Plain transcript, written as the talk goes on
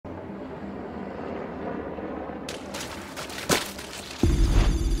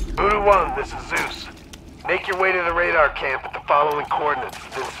2-1, this is Zeus. Make your way to the radar camp at the following coordinates,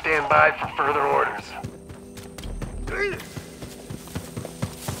 then stand by for further orders.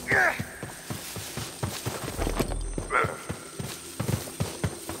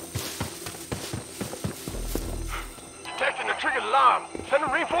 Detecting the triggered alarm. Sending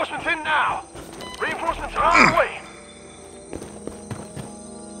reinforcements in now. Reinforcements are on the way.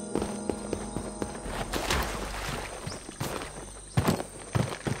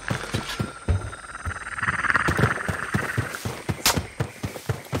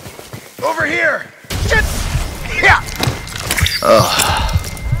 Over here! Shit! Yeah! Ugh.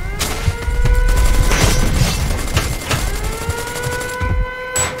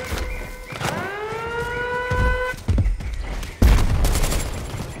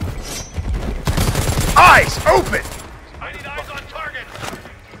 Eyes open! I need eyes on target.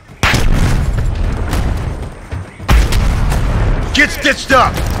 Get stitched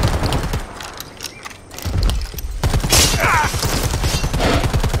up!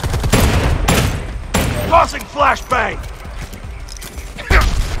 Tossing flashbang!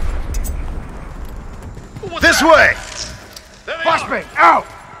 This way! Flashbang, out!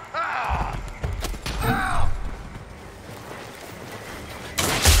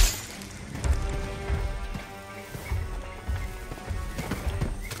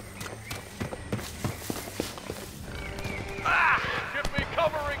 Give me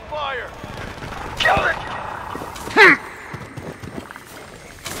covering fire. Kill it!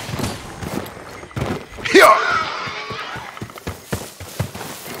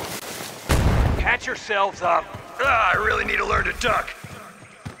 Catch yourselves up. I really need to learn to duck.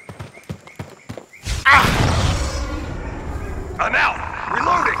 I'm out!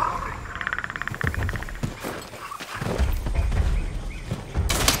 Reloading!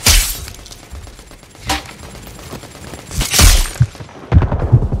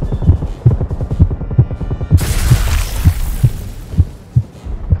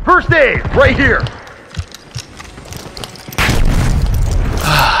 First aid, right here!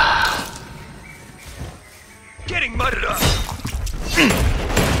 Getting mudded up!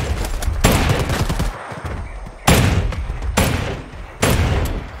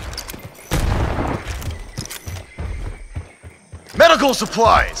 Medical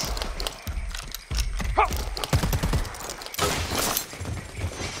supplies!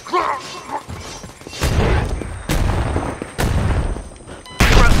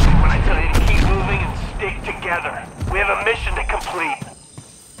 Trust me when I tell you to keep moving and stick together. We have a mission to complete.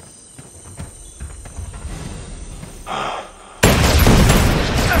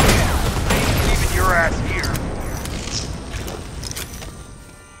 Leaving your ass here.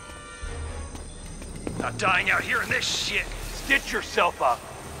 Not dying out here in this shit. Stitch yourself up.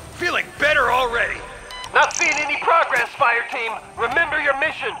 Feeling better already. Not seeing any progress, fire team. Remember your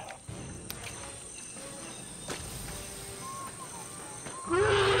mission.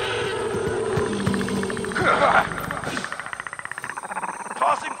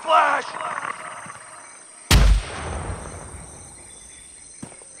 Tossing flash!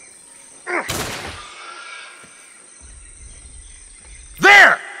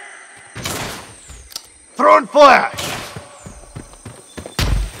 There! Throwing flash!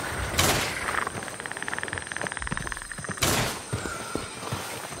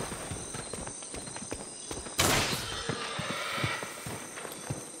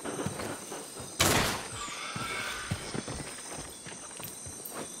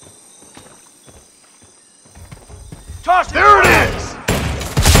 Tossing there flash. It is!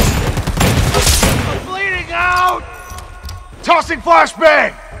 I'm bleeding out! Tossing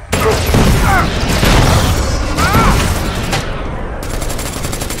flashbang!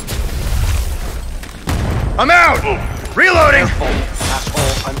 I'm out! Reloading! Careful,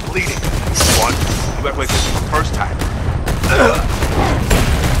 asshole, I'm bleeding. One, you act like this is the first time.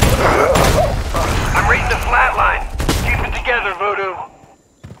 I'm reading the flat line. Keep it together, Voodoo.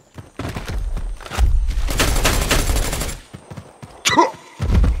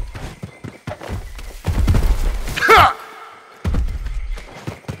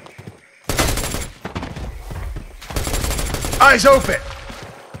 Eyes open!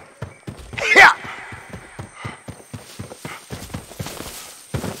 Yeah!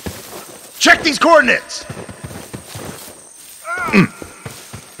 Check these coordinates!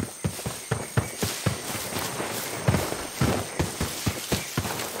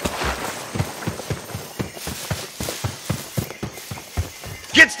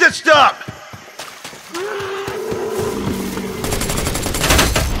 Get stitched up!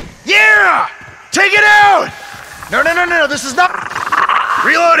 Yeah! Take it out! No, this is not...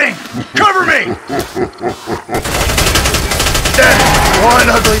 Reloading! Cover me! One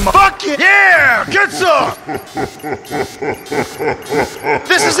ugly fuck it! Yeah! Get some!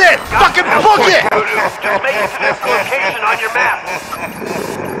 This is it! Fucking book it! Just make it to this location on your map.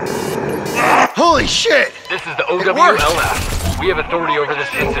 Holy shit! This is the worked. OWLF. We have authority over this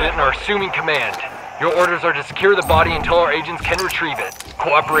incident and are assuming command. Your orders are to secure the body until our agents can retrieve it.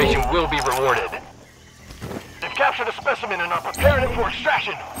 Cooperation will be rewarded. They've captured a specimen and are preparing it for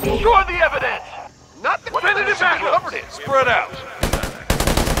extraction. Destroy the evidence! Not definitive backup! Covered it. Spread out.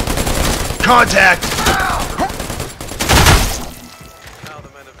 Contact!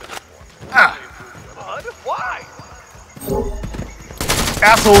 Ah. Why?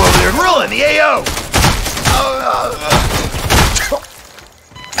 Asshole over there grilling the AO!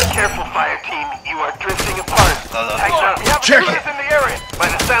 Careful, fire team. You are drifting apart. Tighten up. We have Check shooters it. in the area. By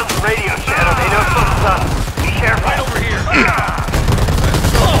the sounds of radio chatter, they know something's up. Be careful. Right over here.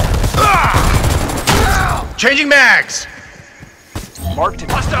 Changing mags! Marked.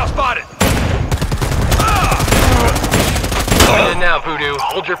 Hostile spotted. Going in now, Voodoo.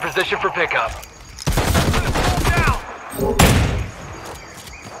 Hold your position for pickup.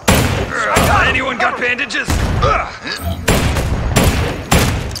 Anyone got bandages?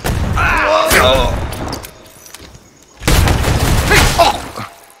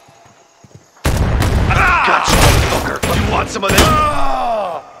 Gotcha, motherfucker! You want some of this?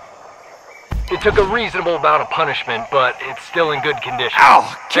 It took a reasonable amount of punishment, but it's still in good condition.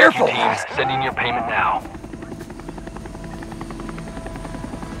 Ow! Careful! Thank you, team. Sending your payment now.